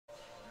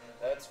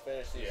let's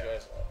finish these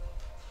guys up.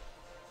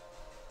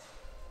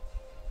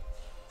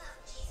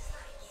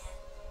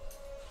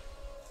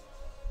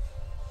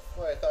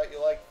 Well, I thought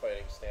you liked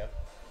fighting, Stan.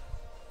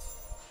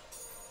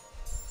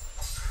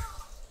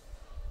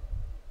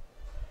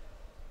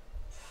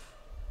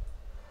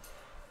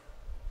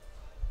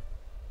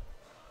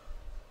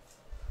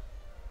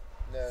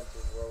 Now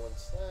do roll and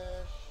slash.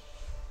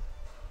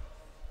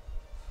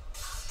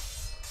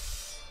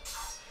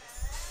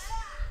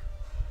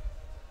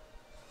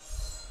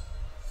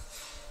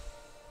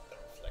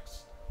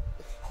 Flex.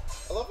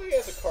 I love how he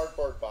has a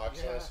cardboard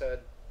box on his head.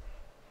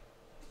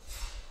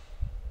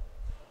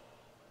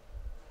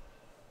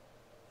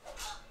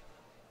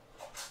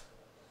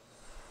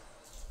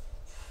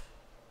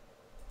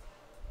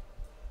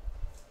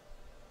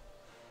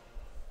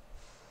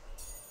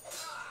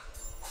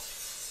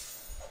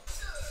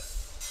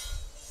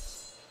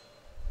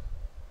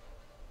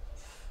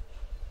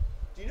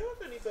 Do you know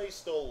if anybody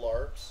still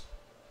LARPs?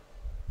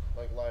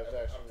 Like live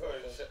action?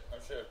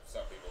 I'm sure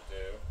some people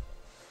do.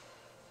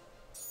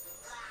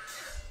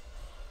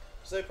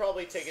 So they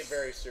probably take it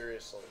very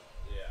seriously.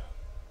 Yeah.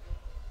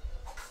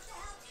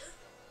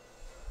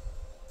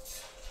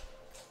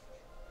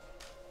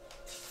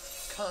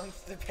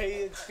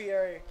 Constipated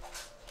Fury.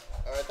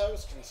 Oh, I thought it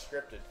was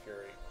conscripted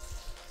Fury.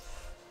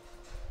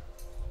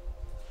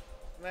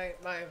 Might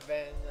have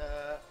been.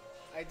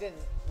 I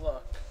didn't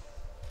look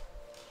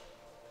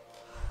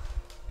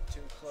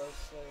too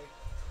closely.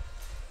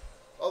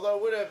 Although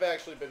it would have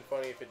actually been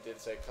funny if it did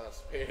say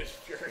constipated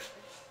Fury.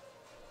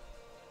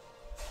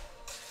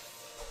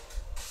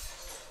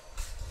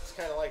 It's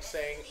kind of like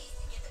saying.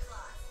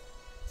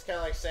 It's kind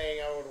of like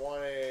saying I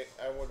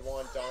would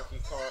want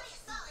Donkey Kong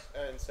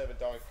instead of a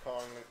Donkey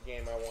Kong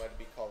game. I want it to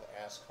be called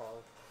Ass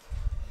Kong.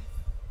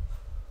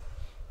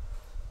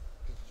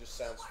 Because it just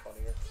sounds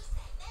funnier.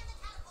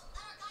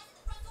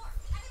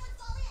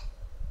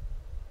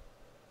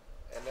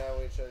 And now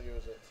we shall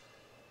use it.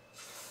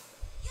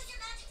 Use your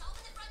magic to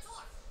open the front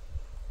door.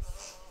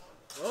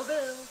 Will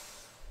do.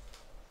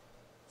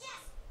 Yes.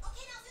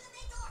 Okay, now through the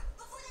main door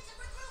before they can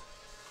regroup.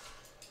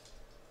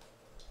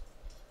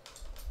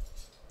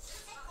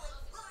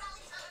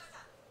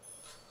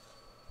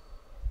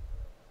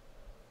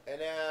 And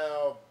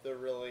now the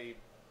really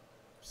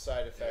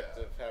side effect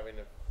of having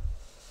to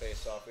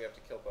face off, we have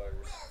to kill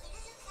Buggers.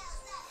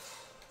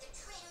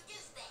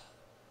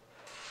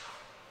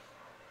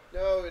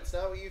 No, it's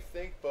not what you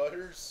think,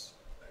 Butters.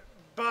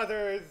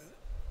 Butters,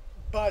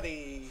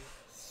 buddy,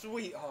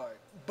 sweetheart,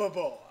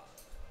 Baboa.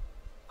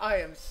 I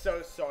am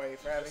so sorry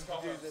for having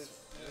to do this.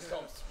 You just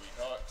call them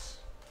sweethearts.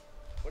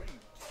 What are you,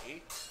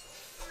 gay?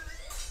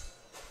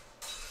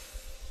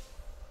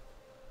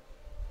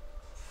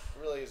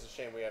 It really is a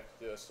shame we have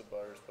to do this to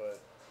Butters, but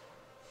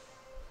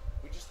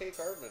we just hate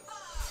Cartman.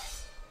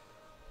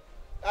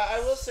 I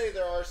will say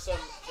there are some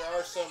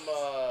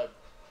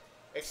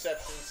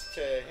exceptions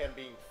to him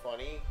being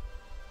funny,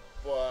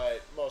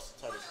 but most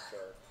of the time he's a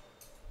jerk.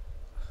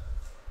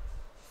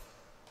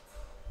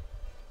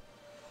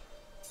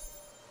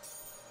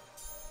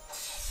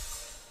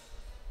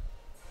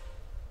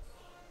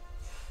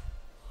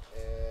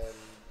 And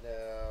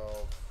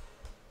now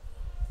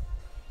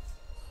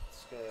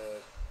it's gonna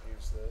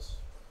use this.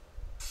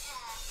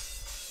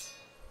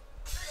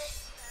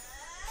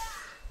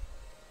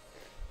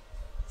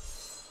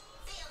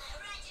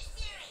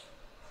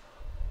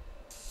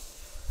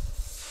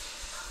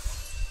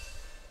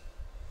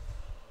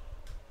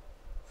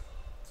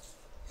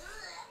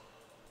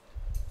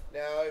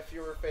 Now, if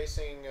you were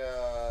facing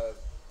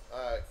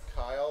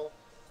Kyle,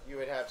 you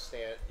would have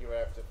Stan. You would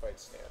have to fight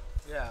Stan.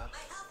 Yeah.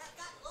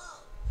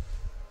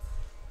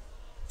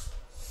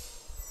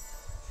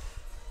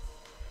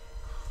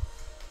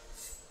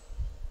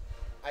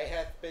 I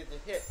have been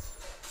hit.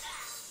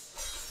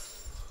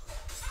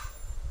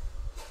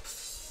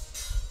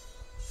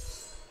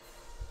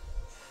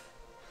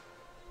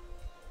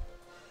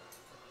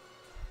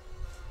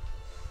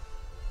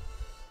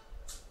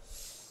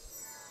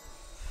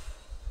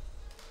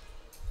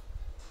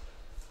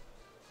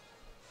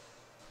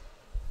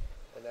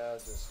 And now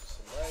just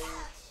some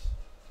lights.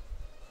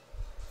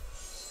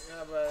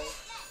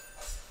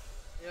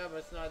 Yeah, but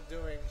it's not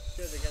doing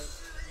shit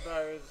against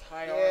Butters'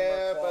 high armor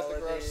Yeah, but quality. the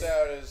gross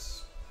out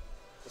is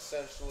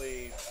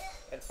essentially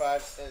and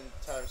 5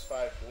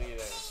 bleeding.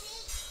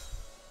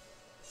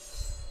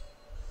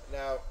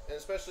 Now, and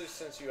especially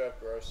since you have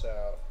gross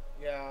out.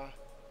 Yeah.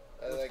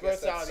 I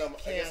Gross guess out, you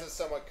I guess it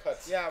somewhat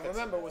cuts. Yeah, cuts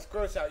remember in with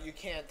gross out you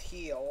can't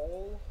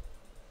heal.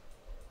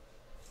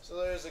 So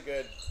there's a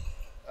good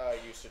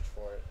usage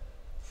for it.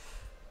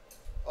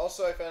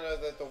 Also, I found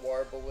out that the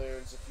water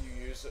balloons, if you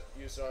use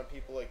it on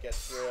people, it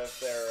gets rid of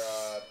their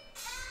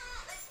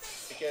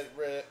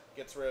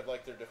gets rid of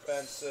like their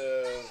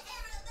defensive,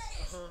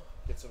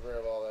 gets rid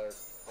of all that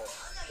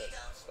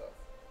stuff.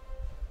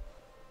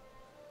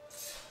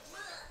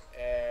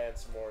 And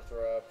some more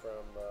throw up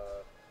from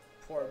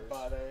Poor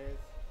Butters.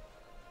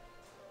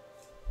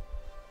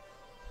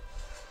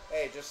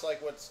 Hey, just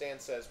like what Stan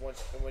says, when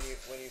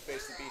you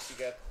face the beast, you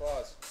get the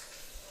claws.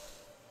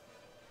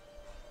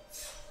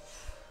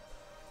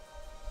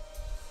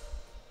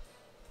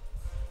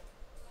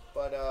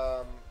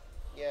 But,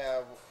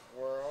 yeah,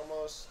 we're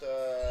almost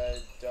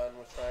done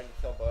with trying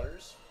to kill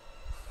Butters.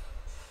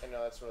 I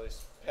know that's really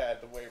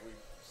bad the way we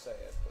say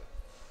it, but...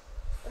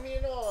 I mean,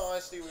 in all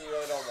honesty, we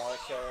really don't want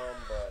to kill him,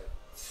 but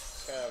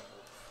it's kind of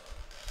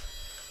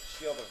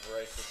shield of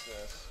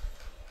righteousness.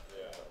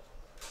 Yeah.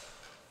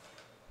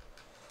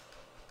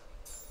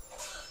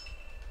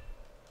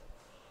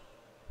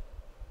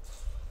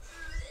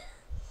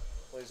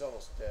 Well, he's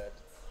almost dead.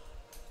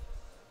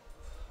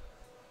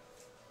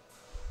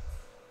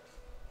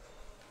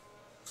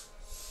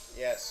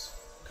 Yes,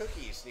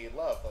 cookies need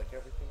love like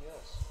everything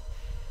else.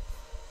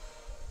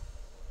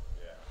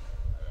 Yeah.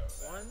 I know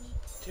that. 1,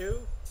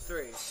 2,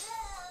 3.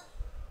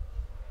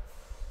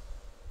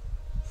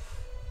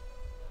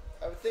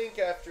 I would think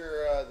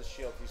after the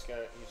shield, he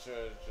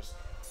should just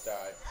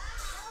die.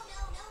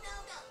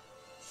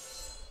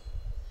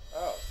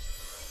 Oh.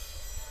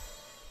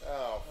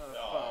 Oh.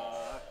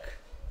 Oh, fuck.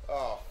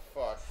 Oh,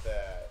 fuck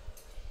that.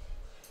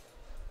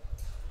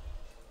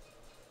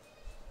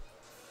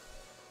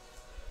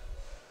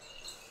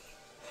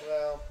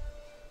 Well,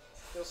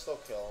 he'll still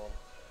kill him.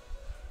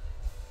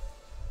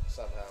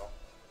 Somehow.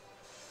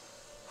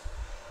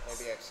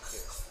 Maybe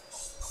execute.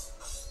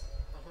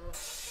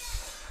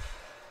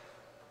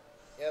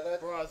 Yeah, that...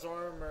 Braw's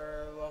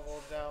armor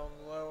level down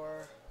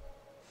lower.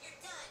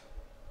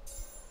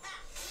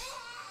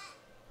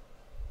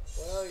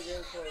 Well, you're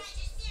getting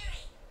close.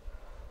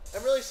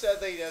 I'm really sad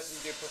that he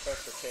doesn't do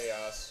Professor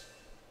Chaos.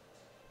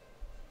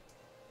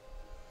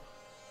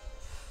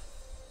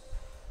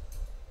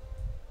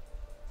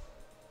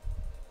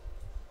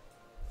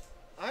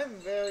 I'm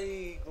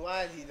very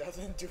glad he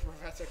doesn't do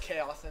Professor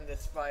Chaos in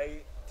this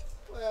fight.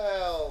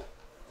 Well,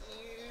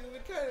 you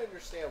would kind of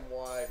understand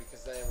why,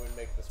 because then it would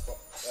make this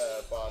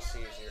boss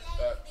easier.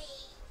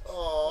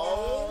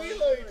 Oh, we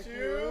liked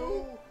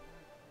you.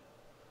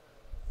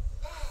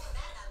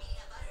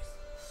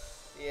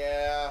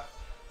 Yeah.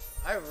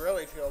 I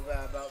really feel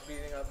bad about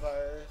beating up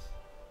Butters.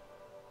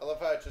 I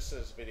love how it just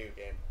says video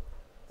game.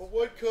 But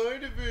what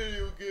kind of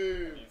video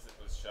game? Means it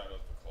was Shadow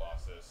of the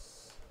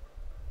Colossus.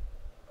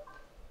 That's a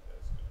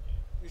good game.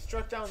 You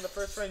struck down the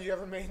first friend you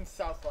ever made in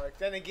South Park.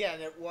 Then again,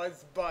 it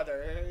was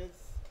Butters.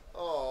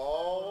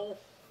 Oh.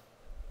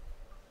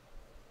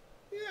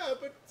 Yeah,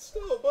 but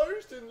still,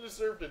 Butters didn't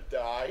deserve to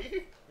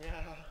die.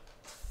 Yeah.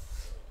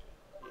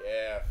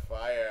 Yeah,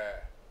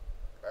 fire.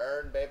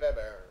 Burn, baby,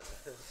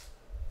 burn.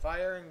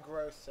 Fire and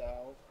gross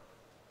out.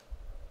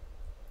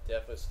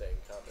 Devastating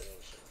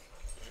combination.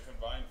 If you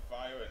combine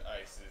fire and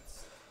ice,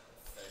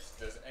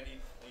 does it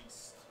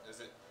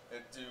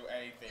do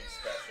anything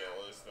special?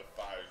 Or does the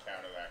fire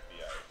counteract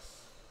the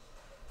ice?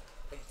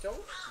 I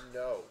don't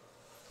know.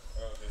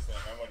 Oh, this thing.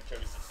 Remember when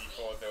Kirby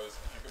 64, if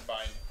you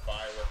combine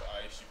fire with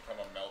ice, you become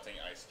a melting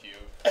ice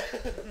cube.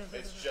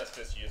 It's just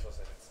as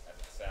useless as it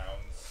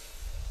sounds.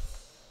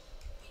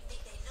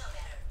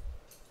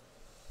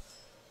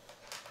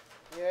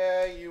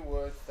 Yeah, you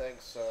would think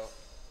so.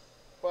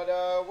 But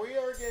we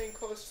are getting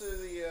close to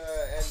the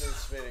end of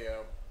this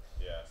video.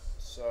 Yes.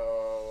 So,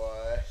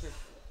 I'm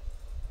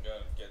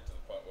gonna get to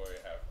the point where we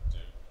have to,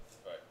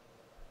 but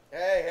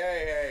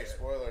hey,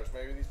 spoilers.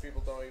 Maybe these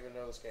people don't even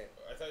know this game.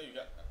 I thought you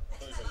guys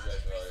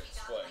already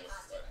explained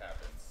what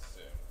happens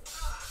soon.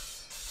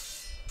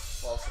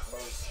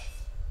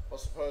 Well,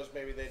 suppose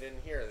maybe they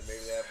didn't hear it.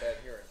 Maybe they have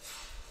bad hearing.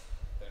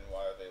 Then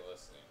why are they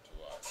listening to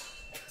us?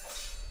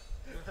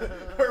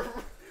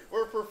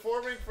 We're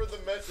performing for the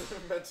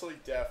mentally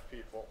deaf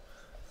people.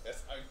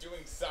 Yes, I'm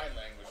doing sign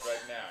language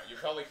right now. You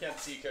probably can't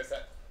see because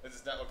this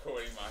is not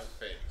recording my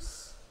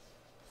face.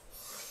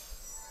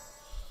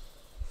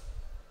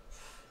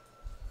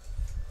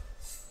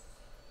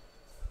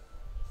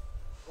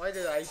 Why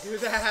did I do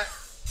that?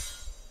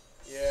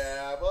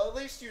 Yeah, well, at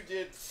least you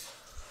did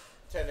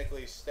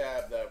technically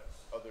stab that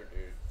other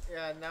dude.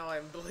 Yeah, now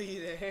I'm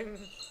bleeding.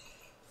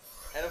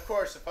 And of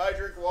course, if I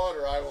drink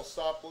water, I will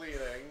stop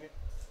bleeding.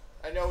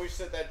 I know we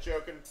said that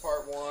joke in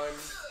part 1,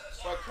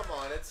 but come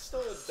on, it's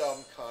still a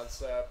dumb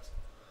concept.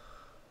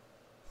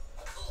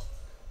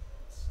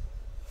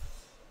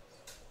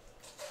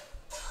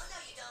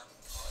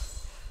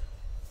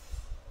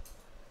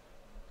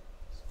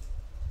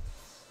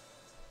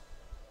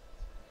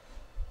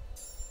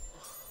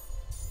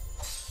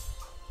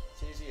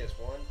 It's easy as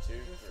 1, 2,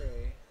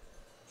 3.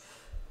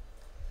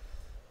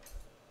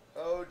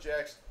 Oh,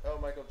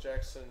 Michael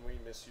Jackson, we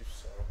miss you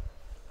so.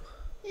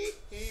 Hee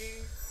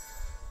hee.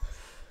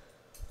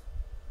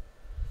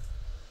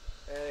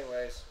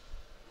 Anyways,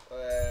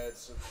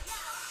 let's...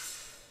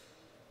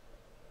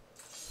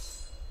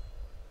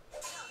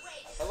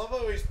 I love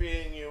how he's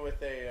beating you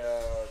with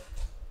a,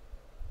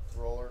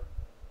 roller.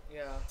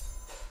 Yeah.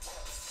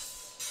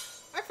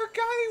 I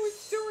forgot he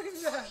was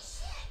doing that!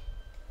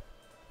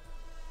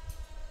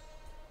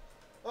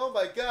 Oh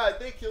my god,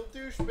 they killed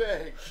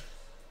Douchebag!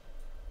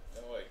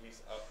 No way,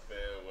 he's up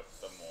there with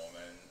the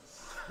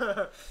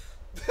Mormons.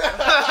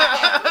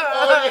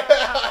 Oh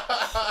yeah!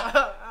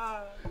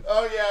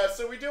 Oh yeah,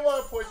 so we do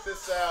want to point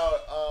this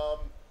out.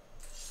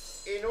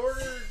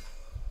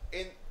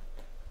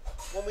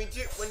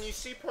 When you you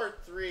see part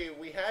 3,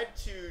 we had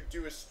to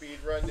do a speed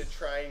run to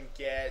try and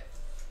get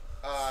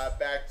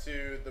back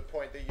to the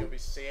point that you'll be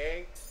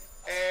seeing.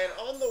 And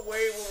on the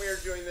way when we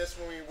were doing this,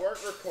 when we weren't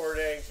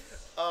recording,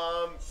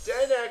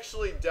 Den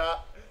actually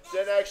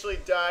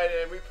died,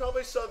 and we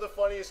probably saw the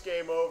funniest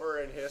game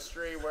over in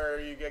history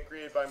where you get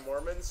greeted by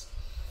Mormons.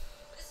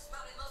 This is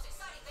probably the most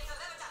exciting thing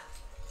I've ever done.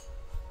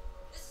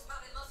 This is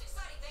probably the most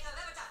exciting thing I've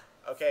ever done.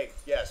 Okay,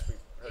 yes, we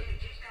heard you.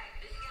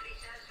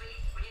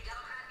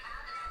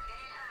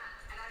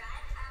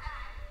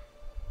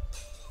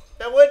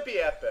 That would be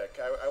epic.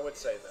 I would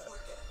say that.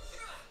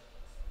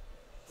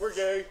 We're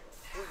gay.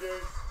 We're gay.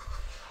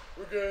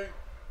 We're gay.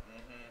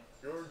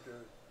 You're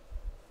gay.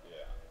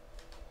 Yeah.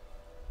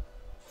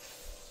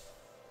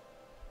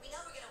 We know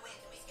we're gonna win.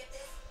 Can we skip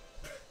this?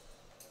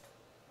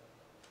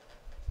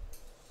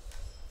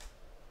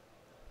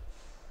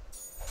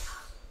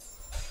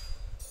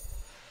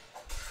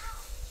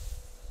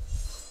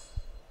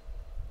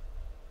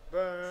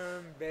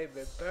 Burn,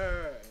 baby,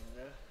 burn.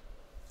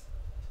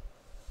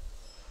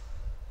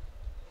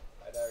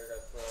 I know you're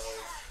gonna throw.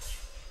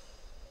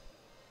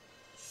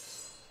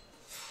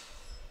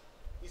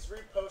 He's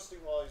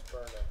reposting while he's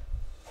burning.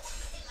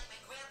 Like my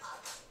grandpa.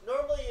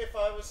 Normally, if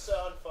I was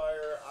on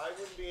fire, I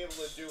wouldn't be able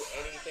to do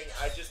anything.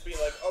 I'd just be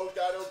like, oh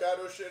god, oh god,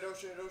 oh shit, oh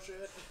shit, oh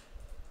shit.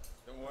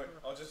 Then what?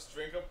 I'll just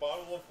drink a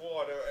bottle of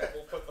water and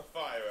we'll put the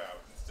fire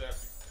out instead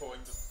of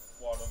pouring the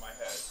water on my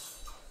head.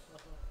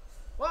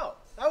 Wow,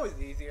 that was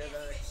easier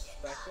than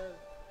expected.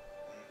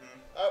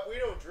 We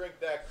don't drink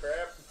that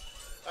crap.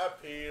 I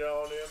peed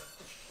on him.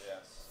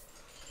 Yes.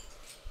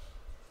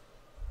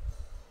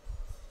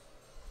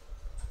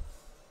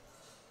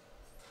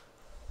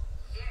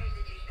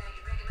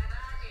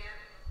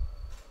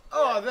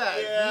 Oh,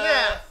 that's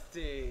Yeah.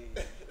 nasty.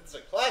 It's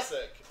a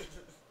classic.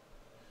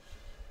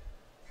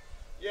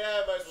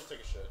 Yeah, I might as well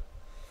take a shit.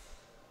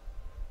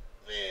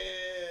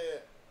 Meh.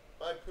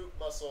 My poop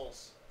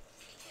muscles.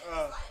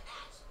 I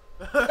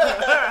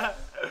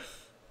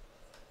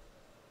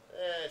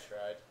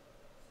tried.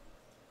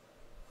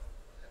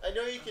 I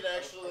know you can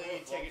actually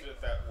take it. At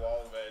that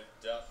wall red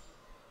dump.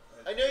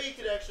 I know you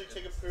can actually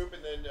take a poop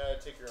and then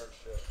take your own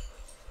shit.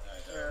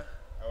 I know. Yeah.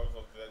 I always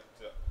looked at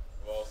that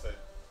wall said,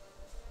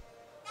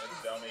 a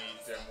dummy,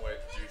 dimwit,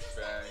 douchebag.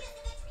 There's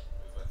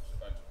a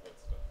bunch of good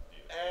stuff.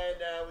 And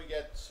now we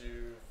get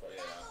to fight.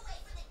 Yeah. Go away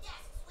from the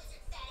desks,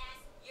 wizard fat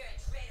ass. You're a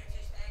traitor,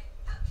 douchebag.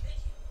 How could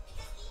you?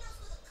 Because he knows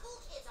who the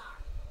cool kids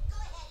are. Go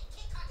ahead and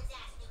kick Carter's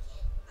ass, new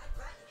kid. I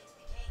brought you into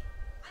the game.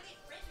 I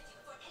made friends with you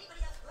before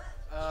anybody else would.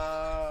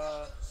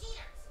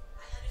 Cheaters.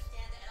 I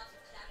understand the elves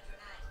have clouded your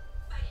mind.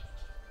 Fight it, new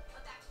kid.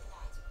 Come back to the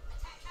light.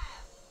 Attack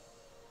Kyle.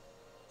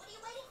 What are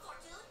you waiting for,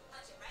 dude?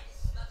 Punch him right in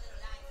his smug little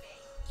lying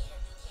face. Get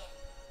him, new kid.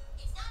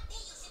 It's not me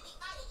you should be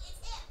fighting. It's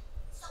him.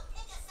 So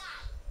pick a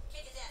side.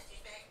 Kick his ass,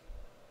 douchebag.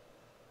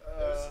 I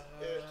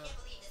can't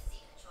believe this is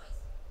even a choice.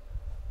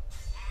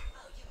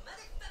 Oh, you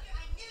motherfucker!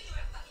 I knew you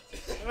were a fucking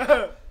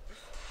douchebag.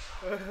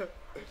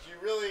 Did you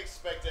really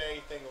expect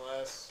anything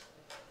less?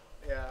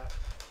 Yeah,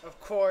 of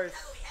course,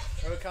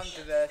 it would come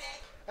to this.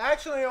 I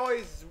actually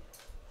always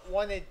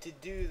wanted to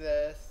do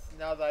this,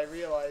 now that I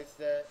realized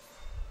it.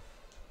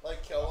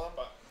 Like kill him?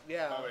 But,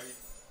 Yeah. by the way,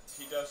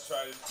 he does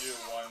try to do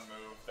one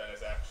move that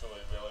is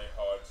actually really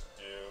hard to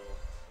do.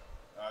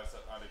 Not to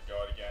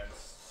guard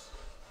against.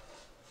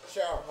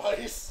 Shower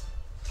buddies.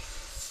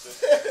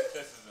 This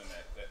isn't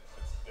it.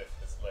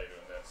 It's later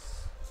in this.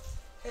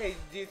 Hey,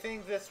 do you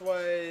think this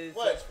was...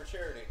 What? It's for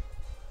charity.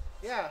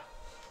 Yeah.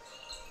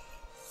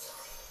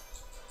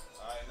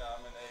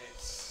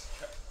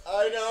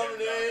 I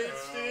nominate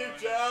Steve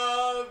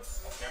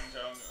Jobs. Kim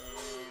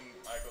Jong-un,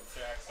 Michael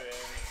Jackson,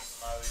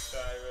 Miley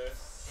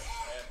Cyrus,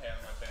 and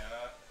Hannah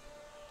Montana.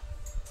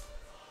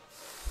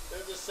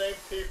 They're the same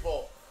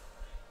people.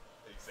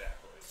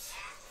 Exactly.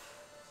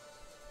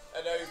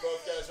 I know you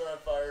both guys are on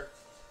fire.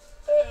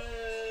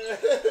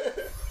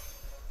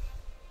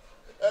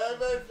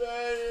 I'm on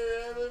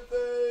fire. I'm on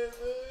fire.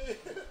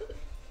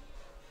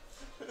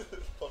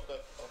 Pump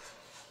that.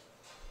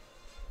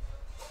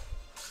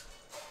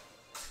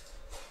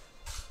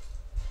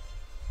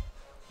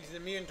 He's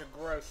immune to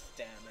gross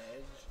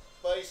damage.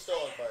 But he's still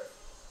on fire.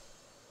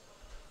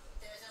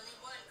 There's only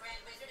one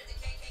Grand Wizard of the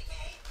KKK.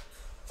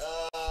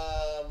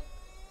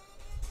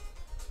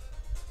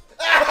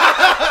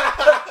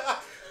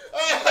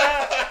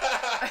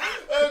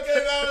 Okay,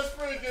 that was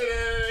pretty good,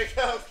 Eric.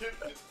 I'll give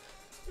it.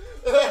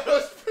 That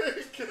was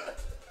pretty good.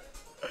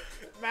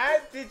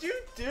 Matt, did you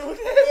do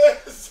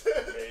this?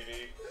 Yes.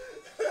 Maybe.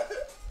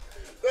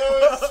 That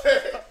was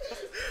sick.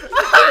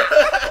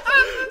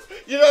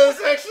 You know,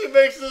 this actually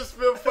makes this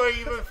film fight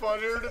even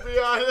funnier, to be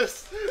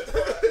honest. This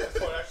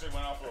one actually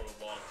went on for a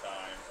long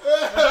time.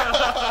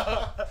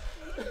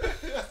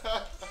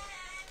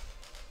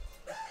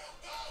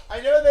 I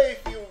know that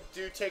if you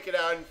do take it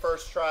out in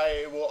first try,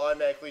 it will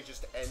automatically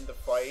just end the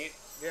fight.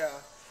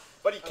 Yeah.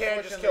 But you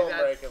can just kill him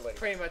that's regularly.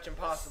 pretty much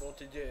impossible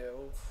to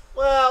do.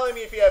 Well, I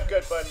mean, if you have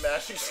good button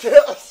mashing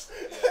skills.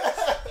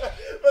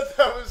 But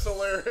that was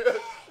hilarious.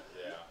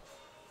 Yeah.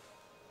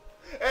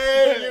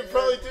 And you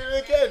probably did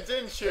it again,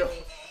 didn't you?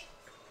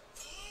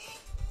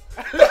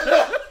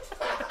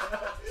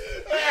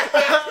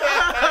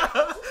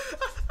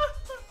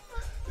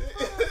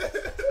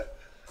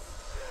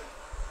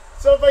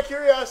 So, by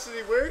curiosity,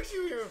 where did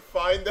you even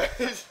find that?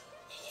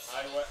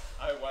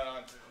 I went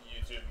onto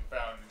YouTube and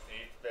found an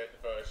 8-bit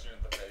version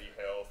of the Betty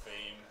Hill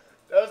theme.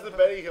 That was the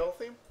Betty Hill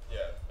theme? Yeah,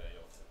 the Betty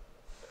Hill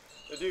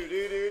theme.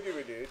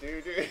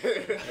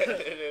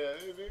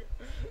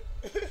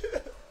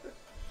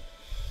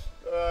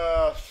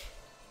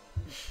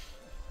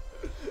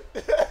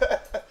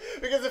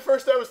 Because at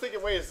first I was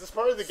thinking, wait, is this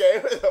part of the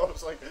game? And I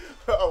was like,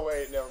 oh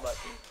wait, never mind.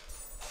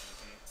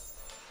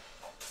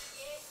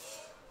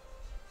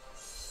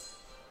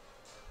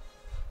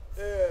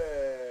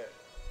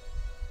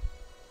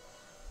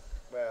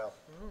 Well,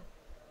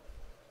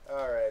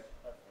 alright.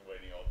 I've been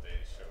waiting all day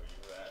to show you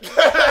that.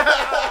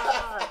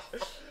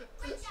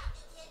 Great job,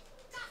 new kid.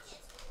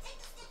 Dawkins, take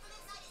the stick from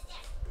inside his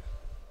desk.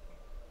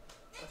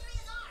 Victory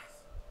is ours.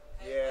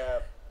 Yeah.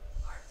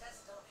 Our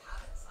desks don't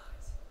have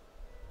insides.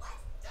 What?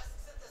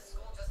 Desks at this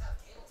school just have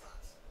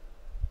tabletops.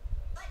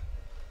 But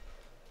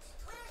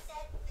Twitter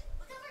said,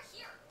 look over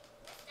here.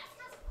 This desk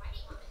has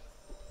writing on it.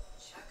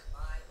 Check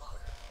my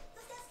locker.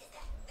 Whose desk is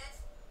that? That's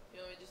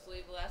You want me to just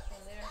leave the last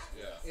one there?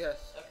 Yeah.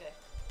 Yes. Okay.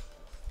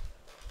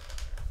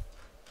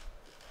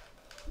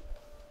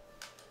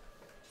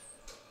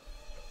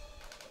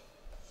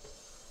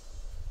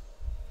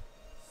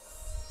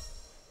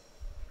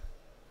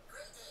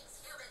 greetings,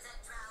 humans and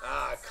drones.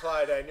 Ah,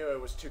 Clyde, I knew it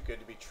was too good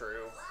to be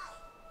true. Why?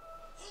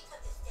 He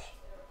took the stick.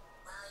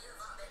 While you've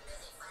all been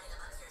busy fighting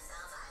amongst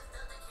yourselves, I've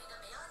built a kingdom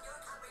beyond your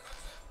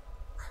comprehension.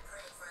 I'm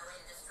praying for a way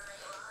to destroy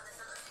you all, and the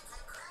solution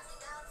came crashing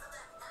down from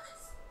the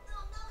heavens. No,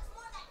 it's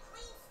more that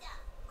green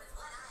stuff. With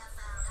what I have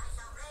found, I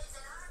shall raise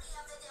an army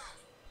of the dead.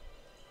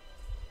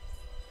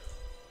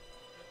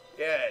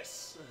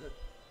 Yes.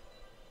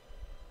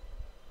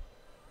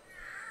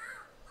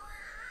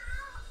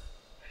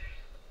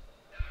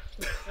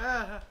 I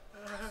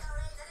shall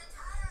raise an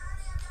entire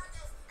army of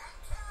darkness and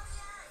kill the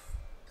earth.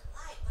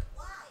 Why? But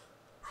why?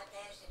 I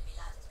banished him to be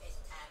lost in space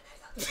and time, and I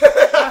thought.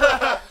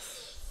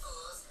 See,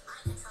 fools, I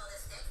control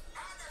this stick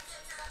and the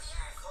future of the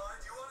earth. Clyde,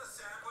 do you want a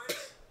sandwich?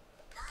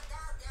 Not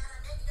now, Dad.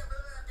 I'm making a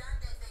ruler of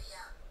darkness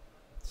video.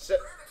 So,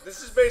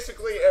 this is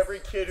basically every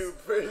kid who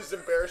is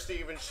embarrassed to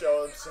even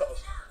show themselves.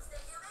 Renounce the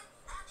human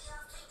and the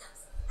elf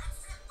kingdoms and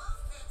strip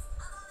both kings of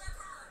all their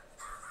power.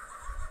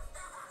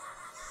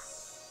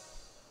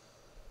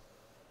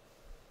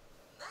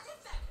 Magic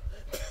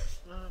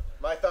Factory.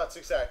 My thoughts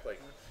exactly.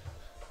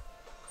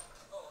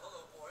 Oh,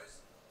 hello,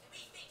 boys. Can we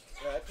speak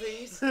to Clyde,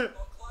 Please.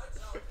 Well, Clyde's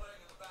out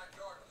playing in the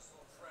backyard with his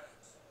little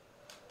friends.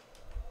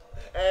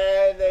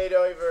 And they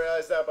don't even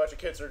realize that a bunch of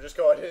kids are just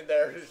going in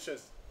there. It's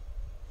just.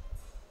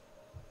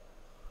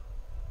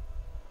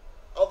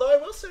 Although I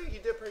will say you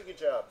did a pretty good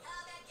job. Come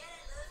and get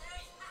it,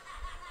 losers.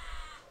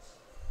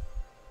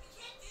 You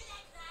can't do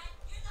that, Clyde.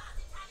 You're lost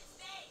in time and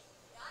space.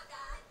 No, I'm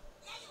not.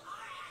 Yeah, you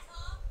are,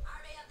 asshole.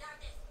 Army of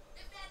darkness.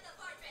 Defend the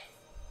fortress.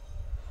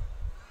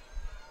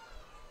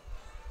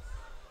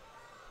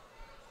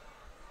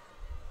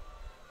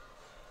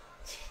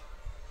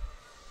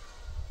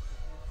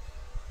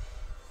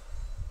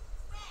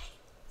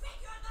 Greg,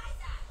 you're on my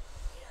side.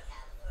 You don't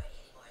have authority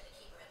anymore. The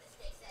keeper of the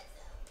stick said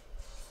so.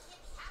 This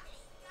can't be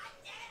happening. God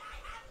damn it, I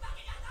have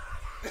fucking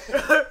authority.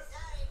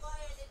 Sorry,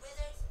 warriors and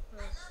wizards.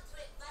 I'd love to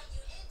invite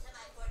you into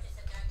my fortress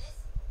of darkness,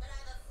 but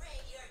I'm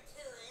afraid you're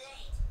too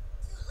late.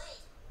 Too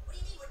late? What do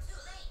you mean we're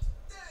too late?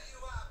 There you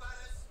are,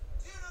 Butters.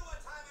 Do you know what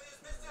time it is,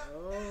 mister?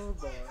 Oh, It is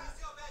way boy. past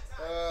your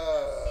bedtime.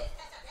 Is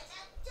that a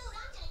bedtime? Dude,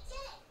 I'm gonna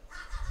get it.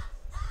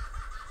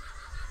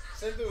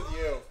 Same thing with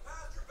you.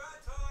 Past your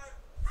bedtime.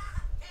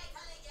 Okay,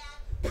 coming,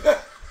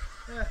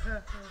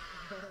 Dad.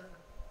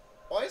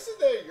 Why is it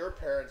that your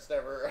parents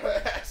never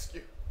ask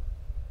you?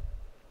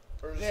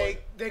 Or just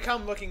like, They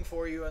come looking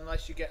for you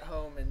unless you get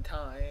home in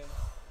time.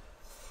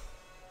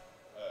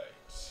 Alright.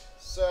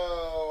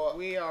 so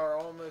We are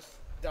almost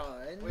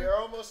done. we are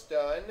almost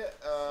done.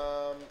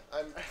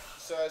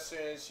 So as soon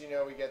as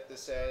we get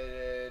this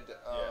edited,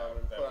 Yeah, and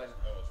then put we'll, on, then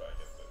we'll try to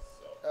get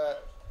this. Uh,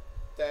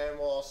 then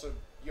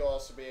you'll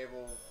also be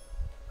able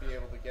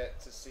to get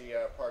to see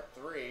part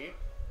 3,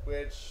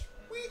 which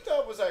we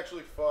thought was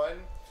actually fun,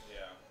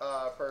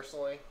 yeah.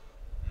 personally.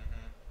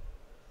 Mm-hmm.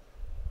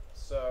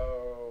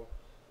 So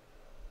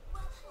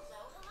Well,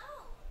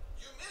 hello.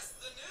 You missed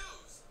the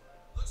news.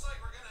 Looks like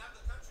we're gonna have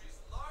the country's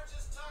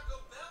largest Taco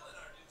Bell in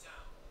our new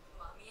town.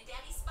 Mommy and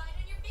Daddy spied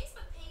on your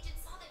Facebook page and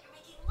saw that you're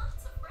making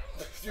lots of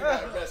friends. you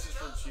got a message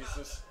from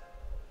Jesus.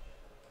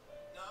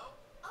 No?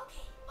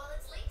 Okay, well,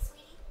 it's late,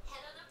 sweetie.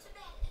 Head on up to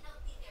bed, and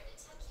I'll be there to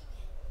tuck you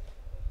in.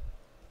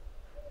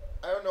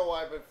 I don't know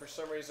why, but for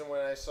some reason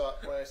when I saw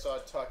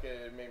Tuck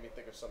it made me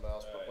think of something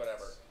else. But Right.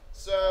 whatever.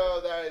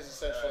 So that is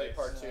essentially Alright,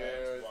 part so 2. Thanks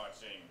for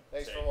watching.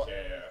 Thanks Take for wa-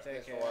 care.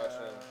 Thanks for care.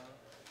 watching.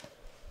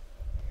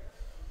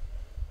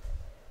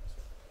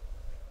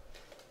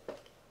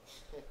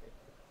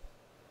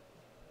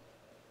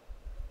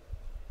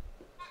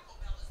 Taco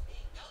Bell is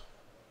being built.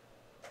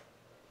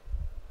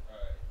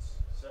 Alright.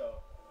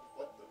 So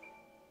what the?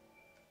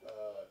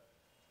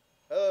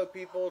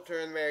 people?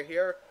 Tournament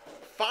here.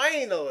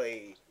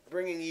 Finally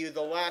bringing you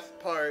the last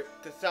part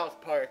to South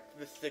Park,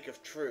 The Stick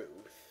of Truth.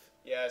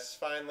 Yes,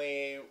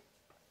 finally,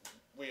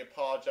 we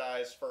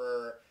apologize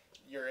for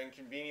your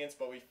inconvenience,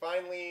 but we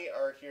finally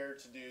are here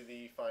to do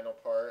the final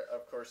part.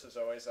 Of course, as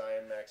always, I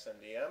am Max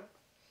MDM.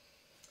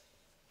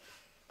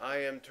 I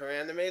am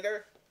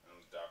Tyrannomator.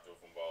 I'm Dr.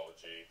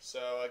 Fumbology.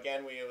 So,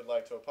 again, we would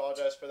like to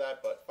apologize for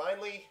that, but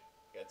finally,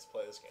 we get to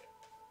play this game.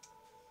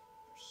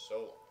 For so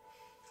long.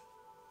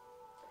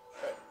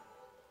 Okay.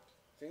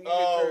 Think you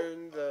can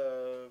turn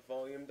the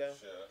volume down?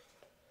 Sure.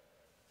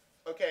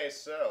 Okay,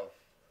 so,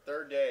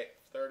 third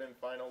and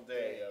final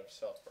day of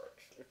South Park.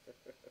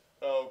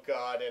 Oh,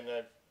 God, and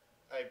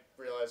I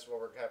realized what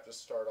we're going to have to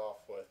start off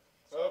with.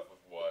 Start with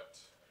what?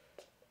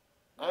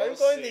 I'm We'll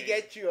going see. to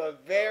get you a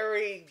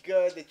very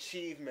good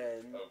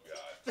achievement. Oh,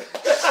 God.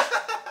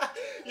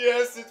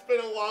 Yes, it's been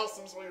a while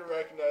since we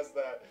recognized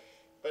that.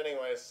 But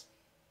anyways,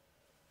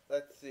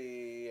 Let's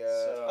see.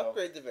 So-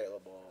 Upgrades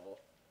available.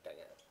 Dang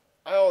it.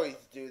 I always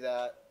do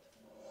that.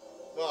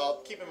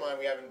 well, keep in mind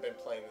we haven't been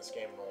playing this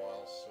game in a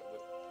while so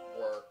with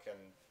work and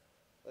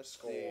Let's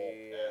School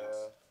see.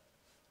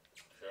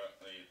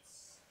 Currently,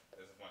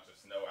 there's a bunch of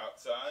snow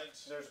outside.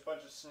 there's a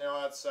bunch of snow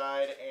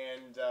outside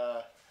and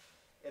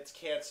it's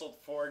canceled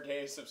 4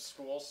 days of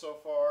school so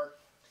far.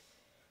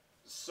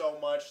 So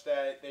much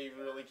that they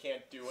really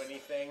can't do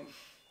anything.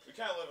 We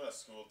kind of live in a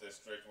school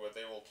district where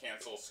they will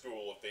cancel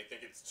school if they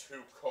think it's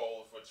too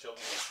cold for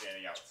children to be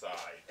standing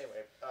outside.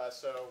 Anyway,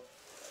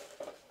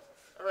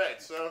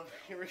 alright, so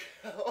here we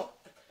go.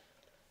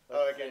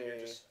 Oh, Let's again, you're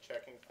see. just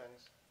checking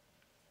things.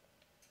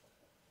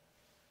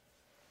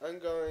 I'm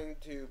going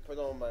to put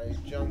all my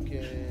junk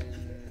in.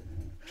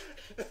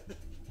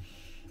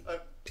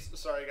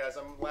 Sorry guys,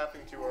 I'm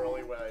laughing too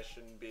early when I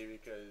shouldn't be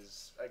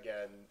because,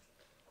 again,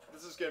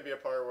 this is going to be a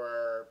part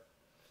where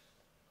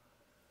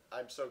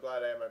I'm so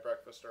glad I had my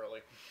breakfast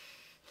early.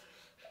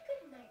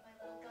 Good night, my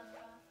little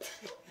gumdrop.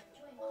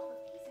 Enjoying all the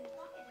peace and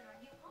quiet in our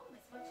new home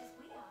as much as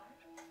we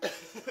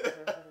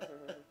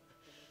are.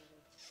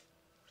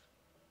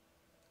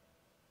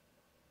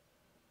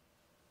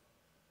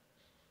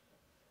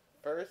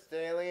 First,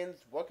 aliens.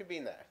 What could be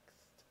next?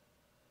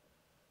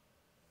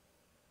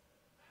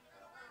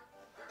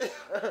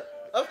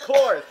 Of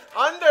course,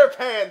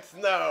 underpants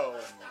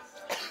gnomes.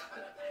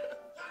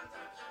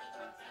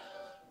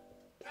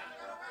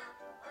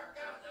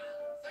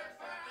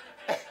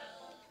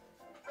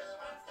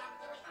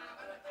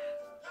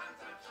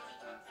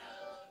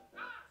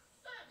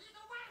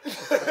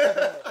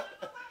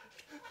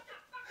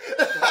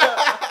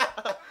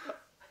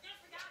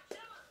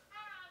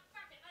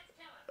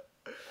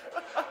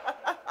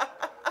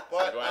 But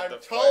We're gonna have I'm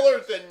to taller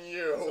fight. than So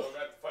you. we're going to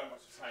have to find a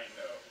bunch of tiny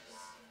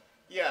gnomes.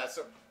 Yeah,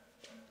 so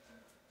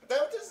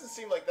that doesn't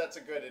seem like that's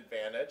a good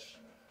advantage.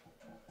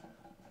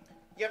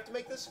 You have to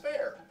make this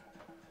fair.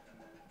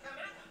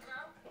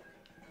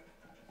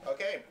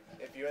 Okay,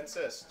 if you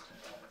insist.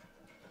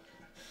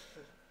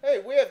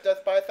 Hey, we have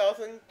death by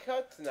 1,000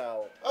 cuts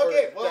now.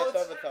 Okay, Or well, death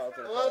let's, of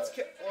 1,000 well, let's,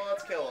 cuts.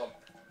 let's kill him.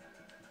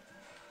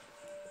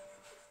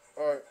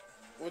 Or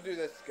we'll do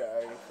this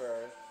guy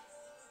first.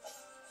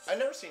 I've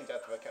never seen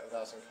Death of a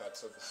 1,000 Cuts,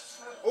 so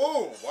this...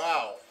 Ooh,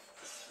 wow.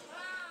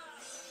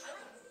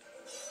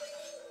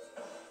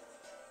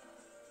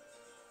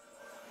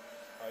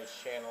 Oh, he's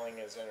channeling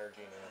his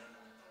energy now.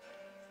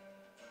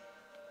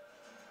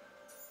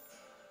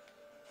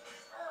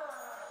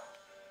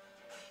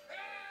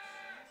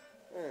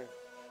 Hmm.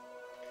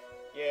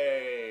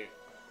 Yay.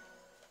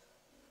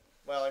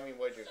 Well, I mean,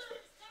 what'd you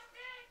expect?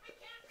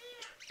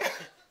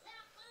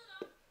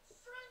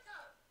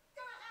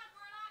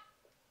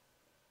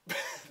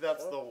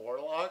 That's the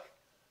warlock?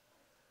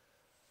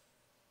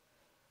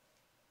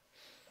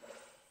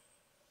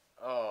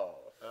 Oh,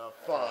 Oh,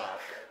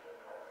 fuck.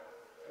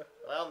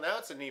 Well, now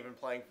it's an even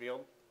playing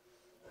field.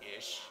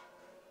 Ish.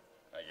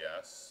 I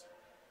guess.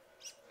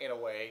 In a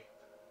way.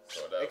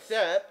 Sort of.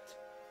 except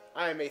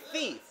I'm a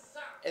thief,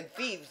 and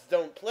thieves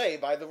don't play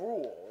by the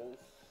rules.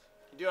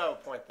 You do have a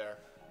point there.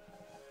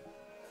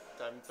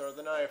 Time to throw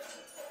the knife.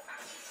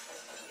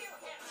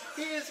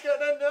 He's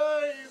got a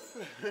knife!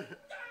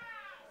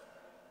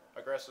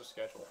 Aggressive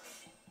schedule.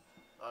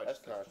 Oh, That's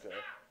just, not good.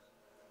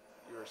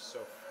 you were so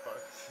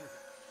fucked.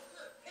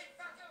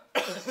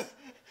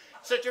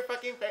 Shut your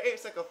fucking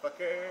face, Uncle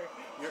Fucker.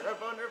 You're a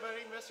boner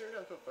buddy messer,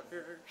 Uncle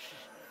Fucker.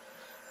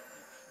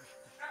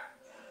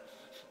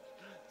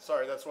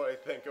 Sorry, that's what I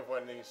think of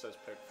when he says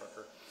pig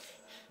fucker.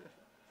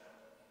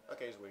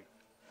 Okay, he's weak.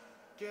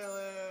 Kill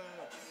it!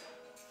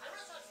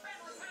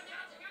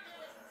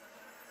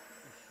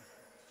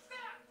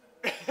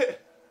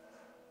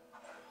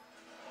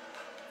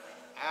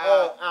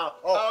 Oh, ow.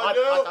 Oh, hot,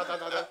 no! hot, hot, hot,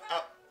 hot, hot.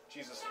 Ow.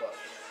 Jesus fuck.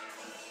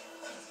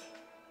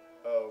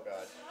 Oh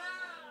god.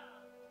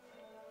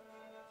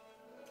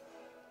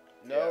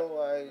 No,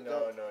 Yeah. I No,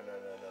 don't. no,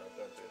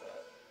 don't do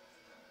that.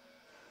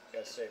 You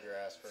gotta save your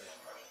ass first.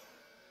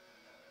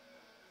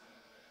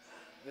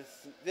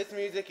 This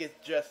music is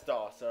just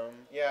awesome.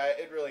 Yeah,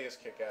 it really is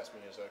kick-ass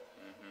music.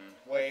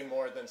 Mm-hmm. Way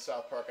more than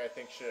South Park I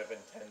think should have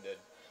intended.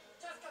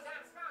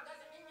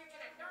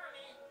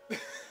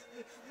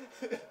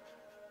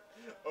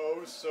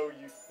 Oh, so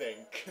you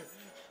think.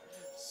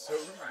 So you...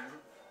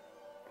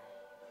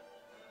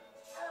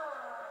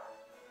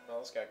 Oh,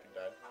 this guy could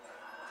die.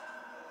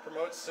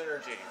 Promote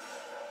synergy.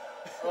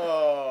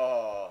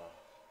 Oh,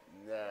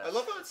 no. I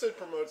love how it said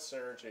promote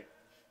synergy.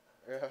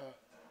 Yeah.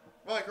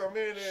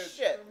 Micromanage.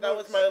 Shit, that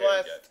was my Okay,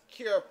 last good.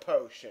 cure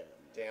potion.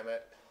 Damn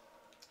it.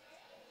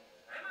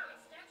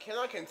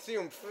 Cannot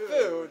consume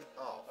food.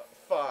 Oh,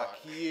 Fuck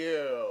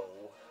you.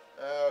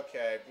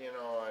 Okay, you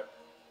know what?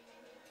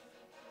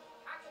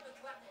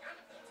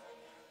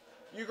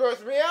 You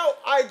gross me out,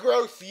 I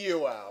gross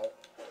you out.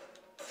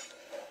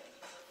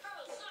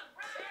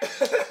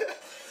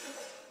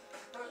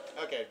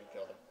 Okay, you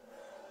killed him.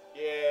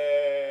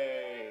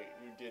 Yay!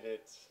 You did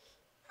it.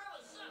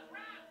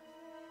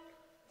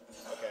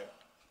 Okay.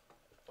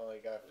 Well,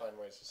 you gotta find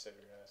ways to save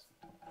your guys.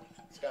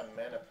 It's got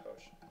mana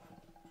potion.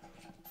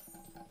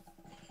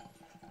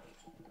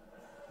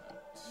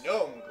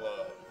 Gnome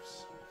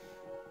gloves.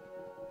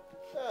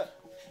 Huh.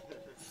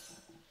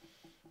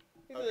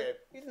 Okay.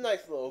 He's a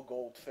nice little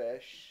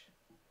goldfish.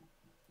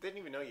 Didn't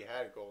even know you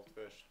had a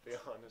goldfish, to be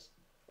honest.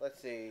 Let's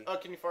see. Oh,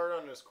 can you fart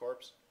on his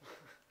corpse?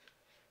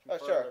 Can you Oh,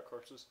 fart sure. on their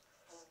corpses?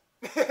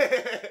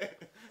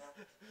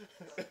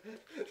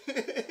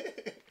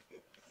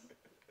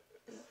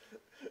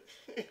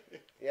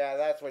 Yeah,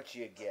 that's what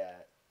you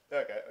get.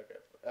 Okay.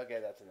 Okay,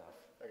 that's enough.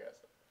 I guess.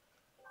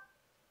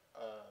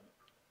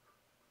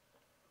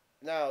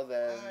 Now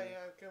then, I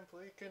have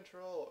complete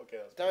control. Okay,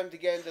 let's time to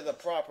get into the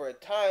proper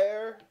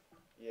attire.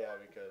 Yeah,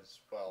 because,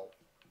 well,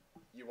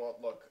 you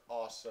won't look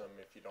awesome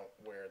if you don't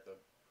wear the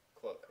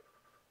clothing.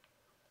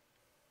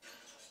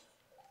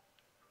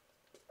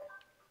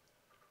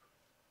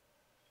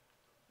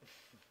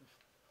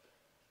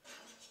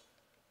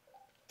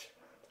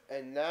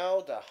 And now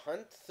to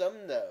hunt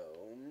some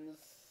gnomes.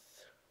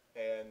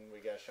 And we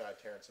got a shot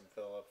of Terrence and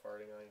Philip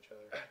farting on each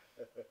other.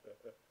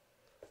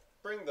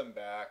 Bring them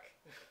back.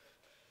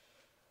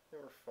 They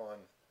were fun.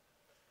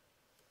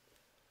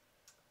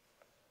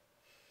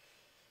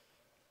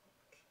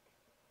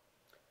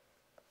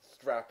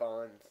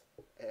 Strap-ons.